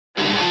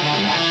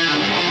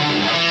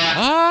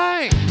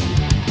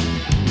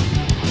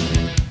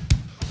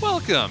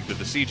Welcome to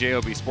the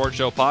CJOB Sports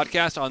Show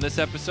podcast. On this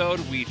episode,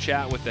 we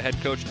chat with the head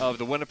coach of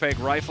the Winnipeg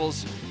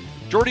Rifles,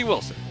 Jordy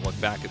Wilson. Look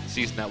back at the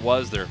season that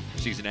was. Their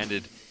season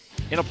ended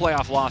in a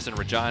playoff loss in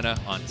Regina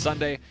on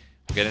Sunday.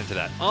 We'll get into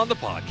that on the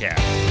podcast.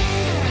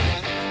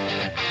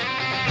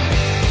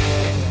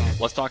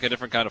 Let's talk a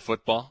different kind of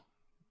football.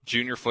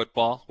 Junior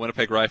football.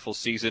 Winnipeg Rifles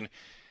season,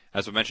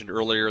 as we mentioned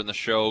earlier in the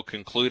show,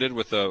 concluded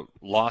with a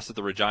loss at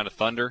the Regina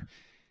Thunder.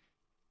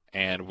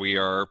 And we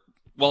are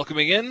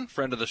welcoming in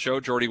friend of the show,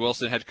 Jordy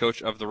Wilson, head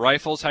coach of the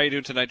Rifles. How are you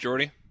doing tonight,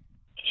 Jordy?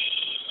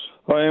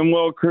 I am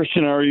well,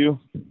 Christian. How are you?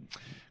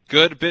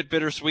 Good. A bit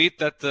bittersweet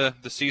that the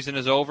season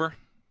is over.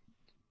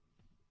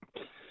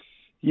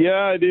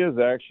 Yeah, it is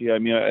actually. I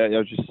mean,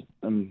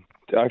 I'm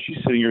actually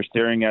sitting here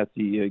staring at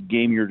the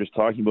game you're just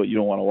talking about. You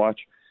don't want to watch.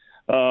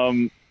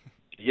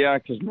 Yeah,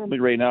 because normally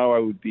right now I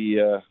would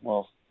be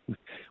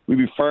we'd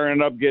be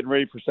firing up, getting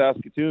ready for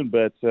Saskatoon.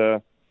 But yeah,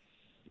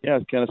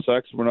 it kind of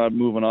sucks. We're not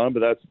moving on,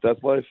 but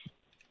that's life.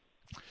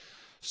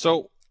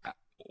 So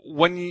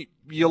when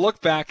you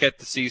look back at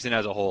the season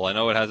as a whole, I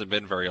know it hasn't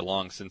been very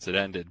long since it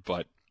ended,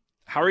 but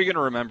how are you going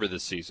to remember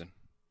this season?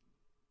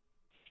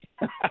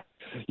 You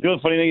know,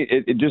 the funny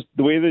thing, it just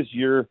the way this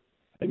year.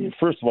 I mean,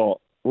 first of all,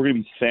 we're going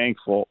to be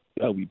thankful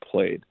that we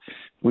played.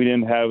 We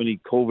didn't have any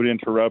COVID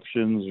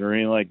interruptions or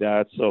anything like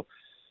that. So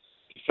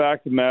the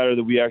fact of the matter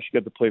that we actually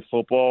got to play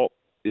football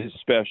is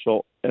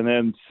special. And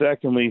then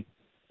secondly,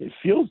 it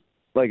feels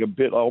like a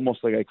bit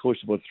almost like I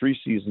coached about 3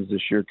 seasons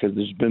this year because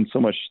there's been so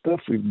much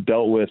stuff we've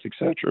dealt with,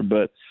 etc.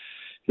 But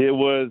it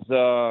was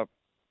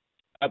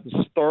at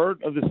the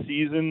start of the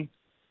season,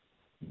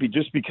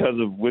 just because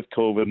of with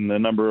COVID and the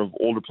number of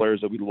older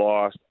players that we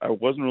lost, I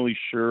wasn't really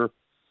sure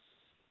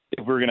if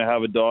we were going to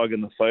have a dog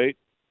in the fight.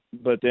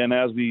 But then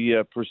as we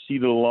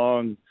proceeded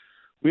along,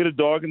 we had a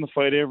dog in the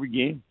fight every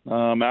game.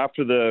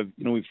 After the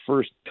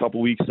first couple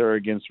weeks there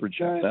against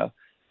Regina,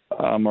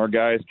 our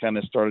guys kind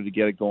of started to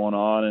get it going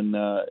on. And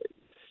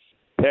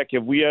heck,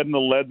 if we hadn't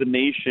led the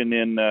nation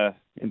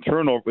in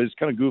turnover, it's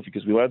kind of goofy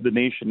because we led the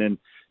nation in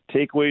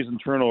takeaways and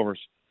turnovers.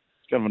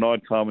 It's kind of an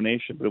odd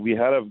combination. But we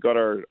had to have got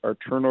our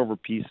turnover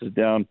pieces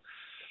down,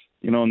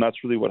 and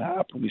that's really what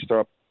happened. We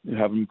started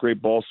having great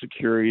ball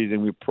security,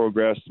 and we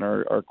progressed. And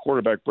our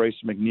quarterback,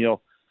 Bryson McNeil,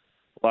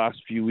 last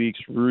few weeks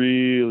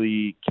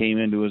really came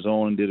into his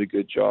own and did a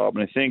good job.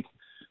 And I think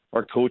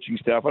our coaching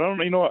staff, I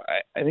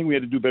think we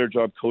had to do a better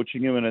job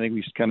coaching him, and I think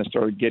we kind of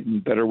started getting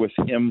better with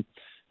him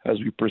as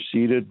we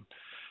proceeded.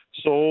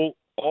 So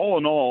all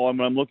in all,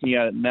 I'm looking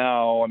at it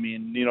now. I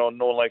mean, no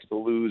one likes to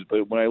lose,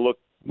 but when I look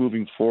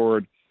moving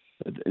forward,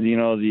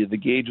 the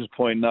gauge is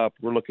pointing up.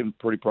 We're looking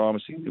pretty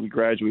promising. We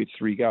graduate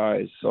 3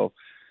 guys, so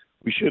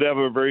we should have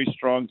a very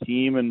strong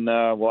team, and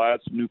we'll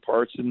add some new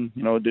parts and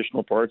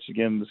additional parts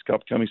again this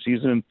upcoming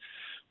season.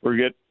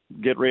 We're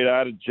get right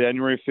at it.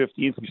 January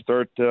 15th, we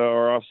start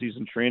our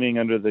off-season training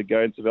under the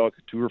guidance of Al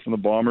Couture from the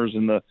Bombers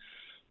in the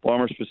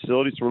Bombers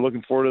facility. So we're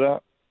looking forward to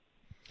that.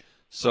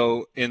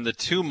 So in the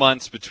 2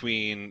 months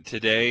between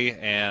today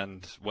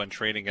and when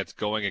training gets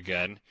going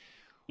again,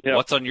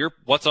 what's on your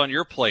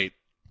plate?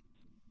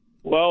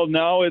 Well,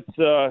 now it's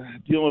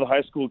dealing with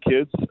high school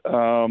kids.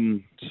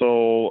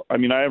 So, I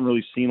mean, I haven't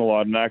really seen a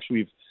lot. And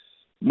actually,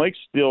 Mike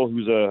Still,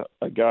 who's a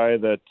guy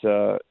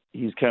that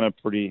he's kind of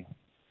pretty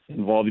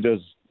involved. He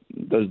does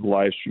the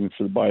live stream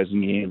for the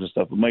Bison games and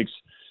stuff. But Mike's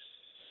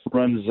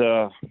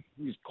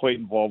he's quite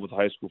involved with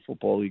high school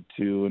football league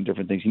too and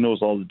different things. He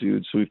knows all the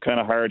dudes. So we've kind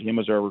of hired him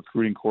as our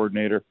recruiting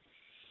coordinator.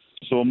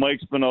 So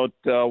Mike's been out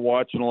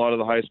watching a lot of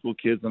the high school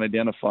kids and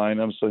identifying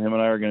them. So him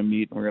and I are going to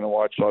meet, and we're going to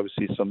watch,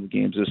 obviously, some of the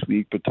games this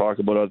week, but talk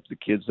about the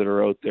kids that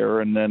are out there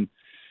and then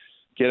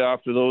get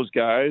after those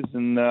guys.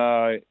 And,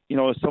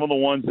 some of the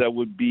ones that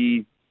would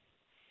be,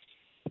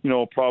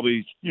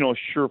 probably,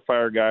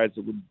 surefire guys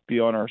that would be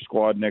on our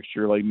squad next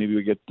year, like maybe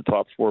we get the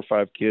top 4 or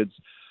 5 kids.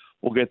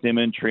 We'll get them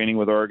in training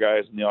with our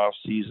guys in the off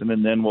season.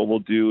 And then what we'll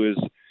do is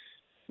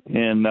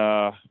in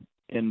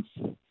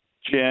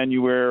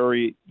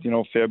January,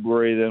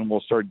 February, then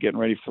we'll start getting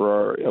ready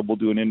for we'll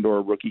do an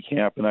indoor rookie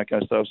camp and that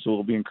kind of stuff. So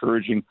we'll be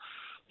encouraging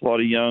a lot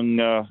of young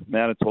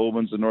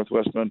Manitobans and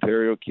Northwestern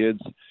Ontario kids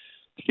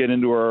to get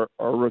into our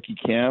rookie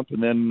camp,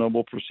 and then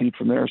we'll proceed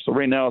from there. So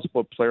right now it's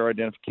about player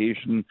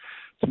identification.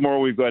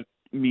 Tomorrow we've got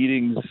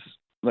meetings,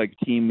 like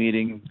a team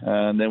meeting,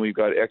 and then we've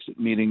got exit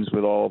meetings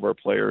with all of our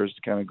players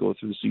to kind of go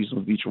through the season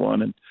with each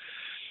one and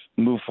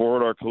move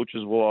forward. Our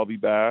coaches will all be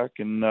back,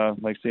 and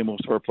like I say,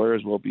 most of our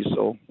players will be,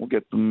 so we'll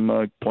get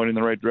them pointing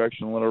in the right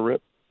direction and let her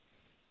rip.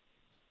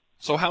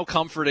 So how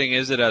comforting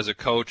is it as a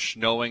coach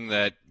knowing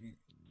that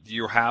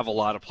you have a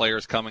lot of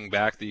players coming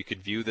back, that you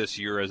could view this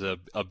year as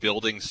a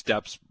building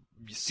steps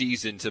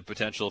season to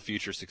potential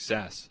future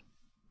success?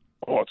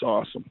 Oh, it's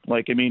awesome.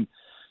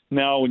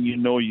 Now when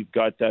you've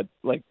got that,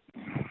 like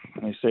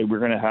I say, we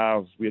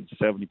had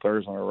 70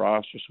 players on our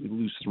roster, so we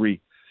lose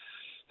 3.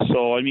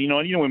 So, we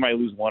might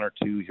lose 1 or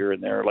 2 here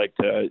and there,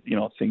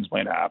 things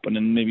might happen,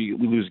 and maybe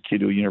we lose a kid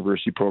to a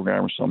university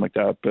program or something like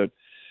that. But,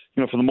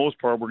 for the most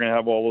part, we're going to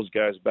have all those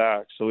guys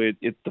back. So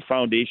the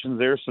foundation's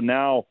there. So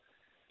now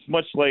it's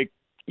much like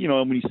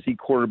when you see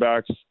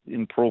quarterbacks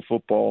in pro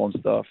football and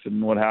stuff,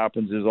 and what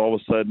happens is all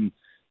of a sudden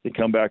they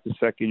come back the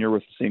second year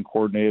with the same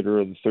coordinator,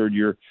 or the third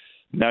year.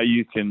 Now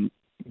you can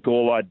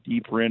go a lot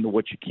deeper into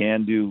what you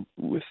can do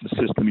with the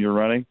system you're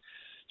running,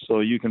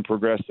 so you can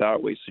progress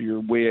that way. So you're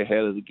way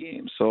ahead of the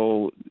game.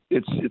 So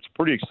it's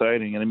pretty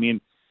exciting. And I mean,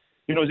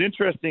 it was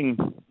interesting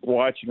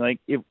watching. Like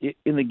if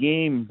in the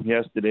game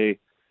yesterday,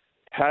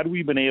 had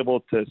we been able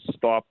to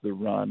stop the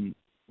run,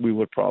 we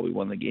would probably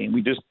win the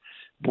game.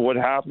 But what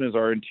happened is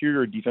our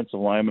interior defensive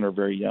linemen are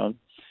very young,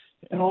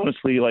 and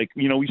honestly,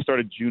 we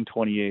started June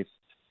 28th.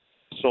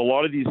 So a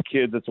lot of these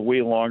kids, it's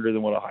way longer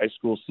than what a high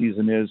school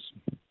season is,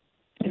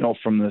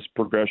 from this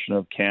progression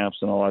of camps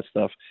and all that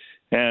stuff.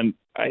 And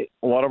a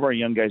lot of our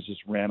young guys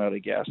just ran out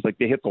of gas. Like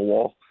they hit the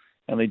wall,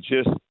 and they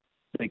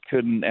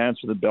couldn't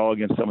answer the bell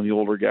against some of the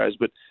older guys.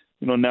 But,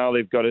 now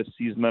they've got a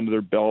season under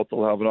their belt.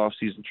 They'll have an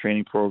off-season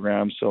training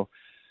program. So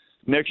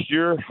next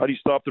year, how do you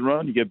stop the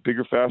run? You get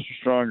bigger, faster,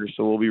 stronger.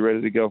 So we'll be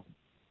ready to go.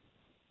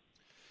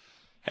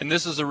 And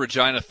this is a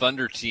Regina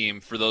Thunder team,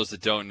 for those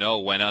that don't know,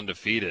 went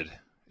undefeated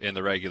in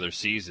the regular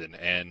season,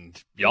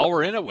 and y'all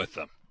were in it with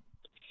them.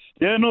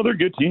 Yeah, no, they're a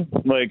good team.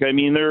 They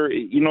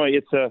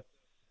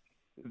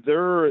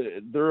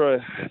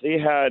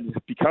had,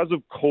 because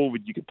of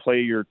COVID, you could play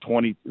your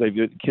 20,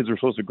 the kids were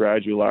supposed to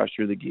graduate last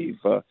year. They gave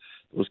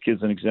those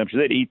kids an exemption.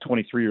 They had 8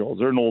 23-year-olds.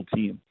 They're an old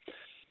team.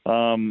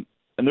 And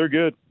they're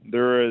good.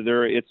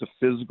 It's a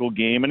physical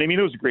game. And I mean,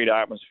 it was a great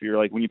atmosphere.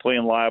 Like when you play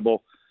in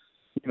Liable,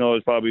 it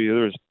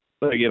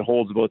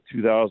holds about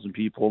 2,000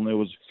 people, and it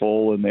was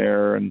full in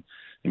there. And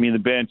I mean,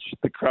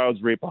 the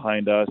crowd's right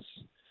behind us.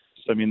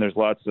 So, I mean, there's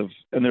lots of,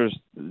 and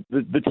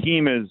the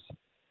team is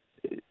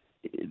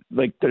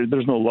like,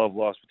 there's no love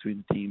lost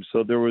between the teams.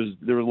 So there was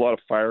a lot of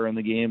fire in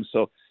the game.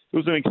 So it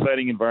was an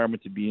exciting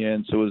environment to be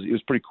in. So it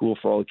was pretty cool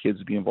for all the kids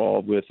to be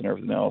involved with and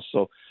everything else.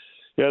 So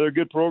yeah, they're a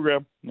good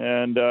program.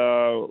 And,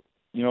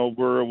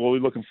 we'll be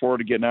looking forward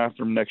to getting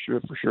after them next year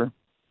for sure.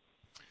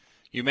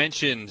 You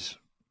mentioned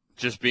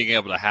just being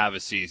able to have a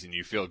season.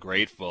 You feel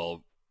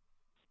grateful.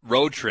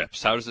 Road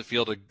trips, how does it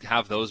feel to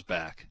have those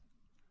back?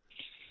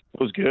 It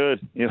was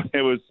good.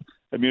 It was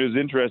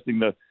interesting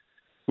that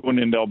going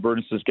into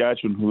Alberta,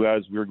 Saskatchewan, who,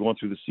 as we were going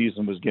through the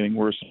season, was getting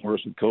worse and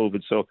worse with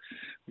COVID. So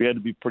we had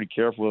to be pretty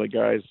careful with the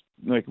guys,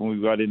 like when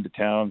we got into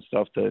town and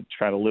stuff, to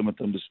try to limit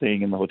them to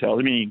staying in the hotels.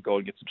 I mean, you can go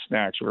and get some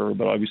snacks or whatever,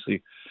 but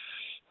obviously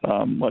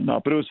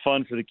whatnot. But it was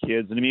fun for the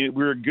kids. And I mean,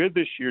 we were good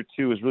this year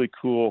too. It was really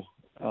cool.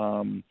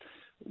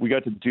 We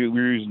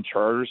were using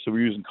charters, so we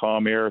were using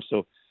Calm Air.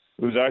 So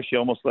it was actually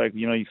almost like,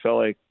 you felt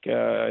like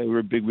we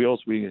were big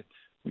wheels. We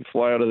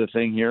fly out of the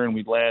thing here, and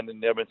we'd land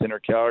in Edmonton or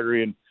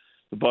Calgary, and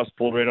the bus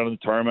pulled right onto the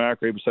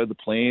tarmac right beside the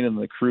plane, and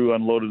the crew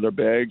unloaded their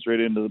bags right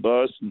into the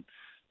bus, and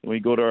then we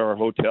go to our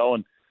hotel.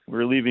 And we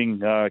were leaving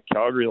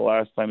Calgary the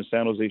last time. The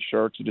San Jose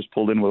Sharks had just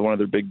pulled in with one of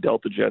their big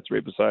Delta jets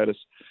right beside us.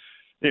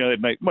 They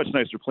had a much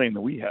nicer plane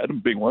than we had, a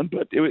big one,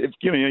 but you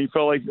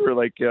felt like you were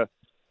like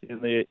in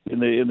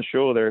the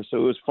show there. So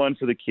it was fun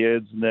for the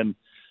kids. And then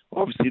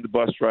obviously the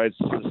bus rides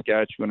to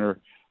Saskatchewan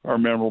are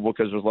memorable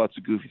because there's lots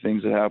of goofy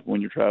things that happen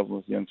when you're traveling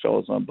with young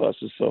fellas on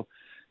buses. So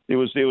it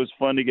was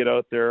fun to get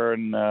out there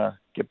and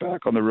get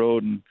back on the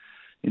road and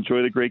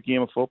enjoy the great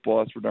game of football.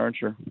 That's for darn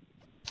sure.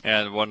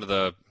 And one of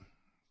the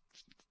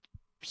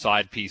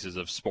side pieces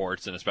of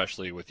sports, and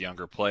especially with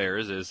younger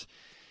players, is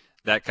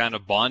that kind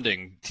of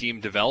bonding,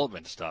 team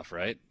development stuff,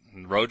 right?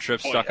 And road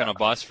trips stuck on a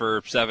bus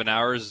for 7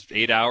 hours,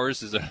 8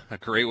 hours is a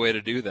great way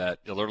to do that.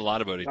 You learn a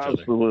lot about each other.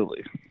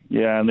 Absolutely.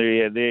 Yeah, and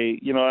they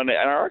and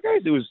our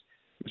guys, it was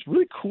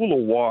really cool to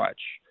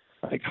watch,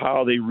 like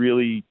how they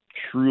really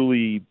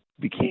truly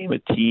became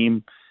a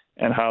team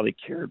and how they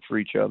cared for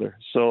each other.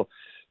 So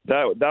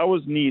that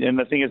was neat. And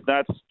the thing is,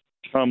 that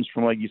comes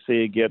from, like you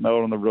say, getting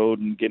out on the road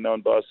and getting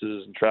on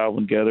buses and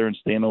traveling together and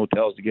staying in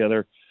hotels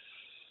together,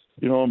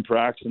 and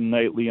practicing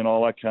nightly and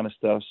all that kind of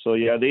stuff. So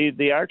yeah, they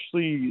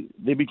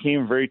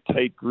became a very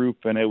tight group,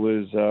 and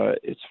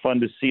it's fun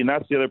to see. And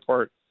that's the other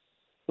part.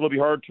 It'll be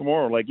hard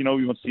tomorrow. Like, we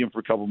won't see them for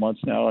a couple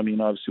months now. I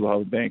mean, obviously we'll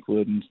have a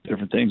banquet and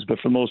different things, but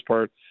for the most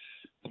part,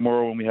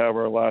 tomorrow when we have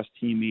our last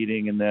team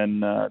meeting and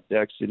then the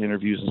exit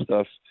interviews and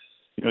stuff,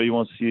 you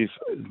won't see,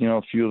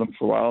 a few of them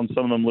for a while, and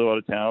some of them live out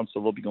of town, so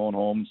they'll be going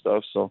home and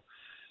stuff. So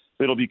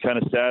it'll be kind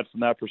of sad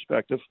from that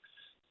perspective.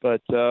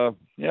 But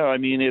yeah, I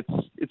mean, it's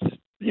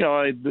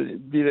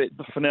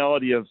the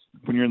finality of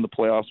when you're in the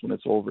playoffs when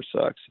it's over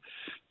sucks.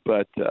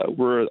 But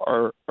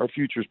our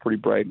future is pretty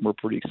bright, and we're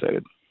pretty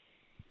excited.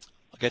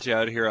 I'll get you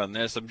out of here on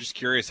this. I'm just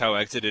curious how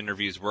exit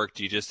interviews work.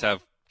 Do you just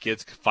have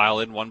kids file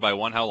in one by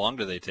one? How long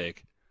do they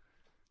take?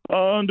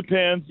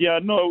 Depends. Yeah,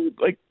 no,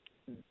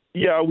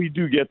 we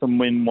do get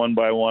them in one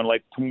by one.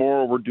 Like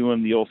tomorrow we're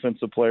doing the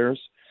offensive players.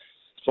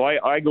 So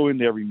I go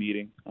into every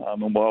meeting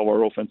and we'll have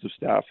our offensive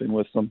staff in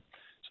with them.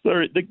 So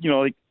they're,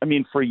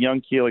 for a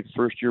young kid, like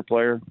first-year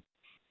player,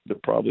 they're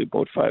probably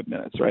about 5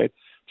 minutes, right?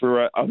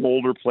 For an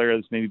older player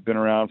that's maybe been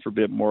around for a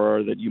bit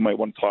more, that you might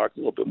want to talk a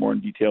little bit more in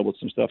detail with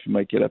some stuff, you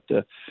might get up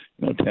to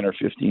 10 or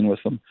 15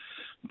 with them.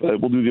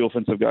 But we'll do the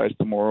offensive guys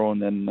tomorrow,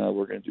 and then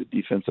we're going to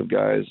do defensive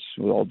guys.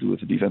 We'll all do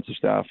with the defensive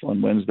staff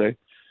on Wednesday.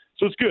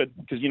 So it's good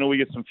because, we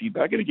get some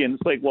feedback. And again,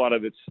 it's like a lot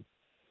of it's,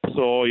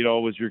 so,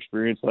 what was your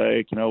experience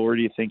like? Where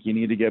do you think you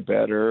need to get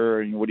better?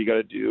 And what do you got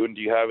to do? And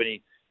do you have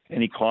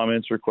any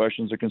comments or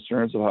questions or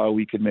concerns of how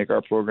we could make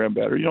our program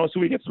better? So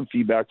we get some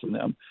feedback from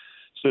them.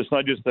 So it's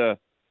not just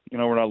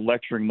we're not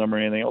lecturing them or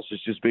anything else.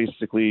 It's just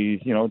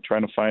basically,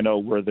 trying to find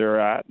out where they're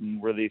at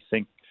and where they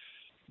think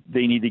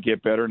they need to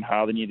get better and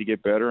how they need to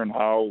get better and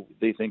how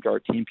they think our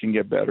team can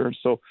get better.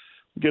 So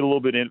we get a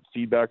little bit of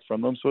feedback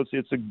from them. So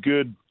it's a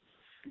good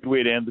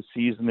way to end the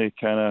season. They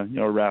kind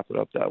of, wrap it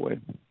up that way.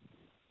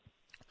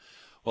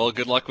 Well,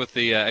 good luck with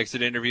the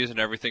exit interviews and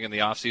everything in the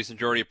offseason,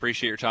 Jordy.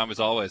 Appreciate your time as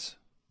always.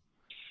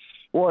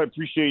 Well, I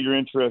appreciate your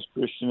interest,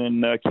 Christian,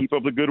 and keep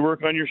up the good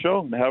work on your show,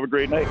 and have a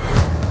great night.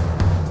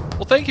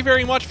 Well, thank you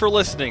very much for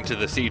listening to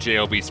the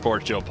CJOB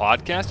Sports Show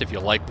podcast. If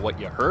you like what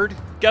you heard,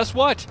 guess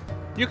what?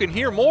 You can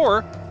hear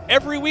more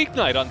every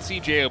weeknight on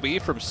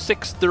CJOB from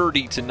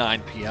 6:30 to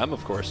 9 p.m.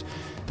 Of course,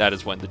 that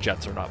is when the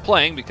Jets are not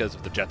playing, because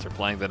if the Jets are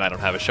playing, then I don't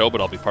have a show, but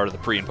I'll be part of the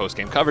pre- and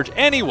post-game coverage.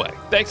 Anyway,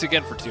 thanks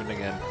again for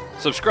tuning in.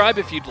 Subscribe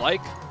if you'd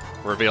like.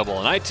 We're available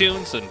on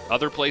iTunes and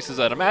other places,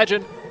 I'd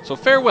imagine. So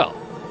farewell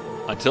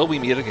until we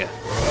meet again.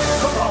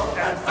 So long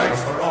and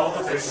thanks for all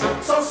the fish.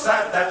 So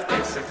sad that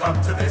it should come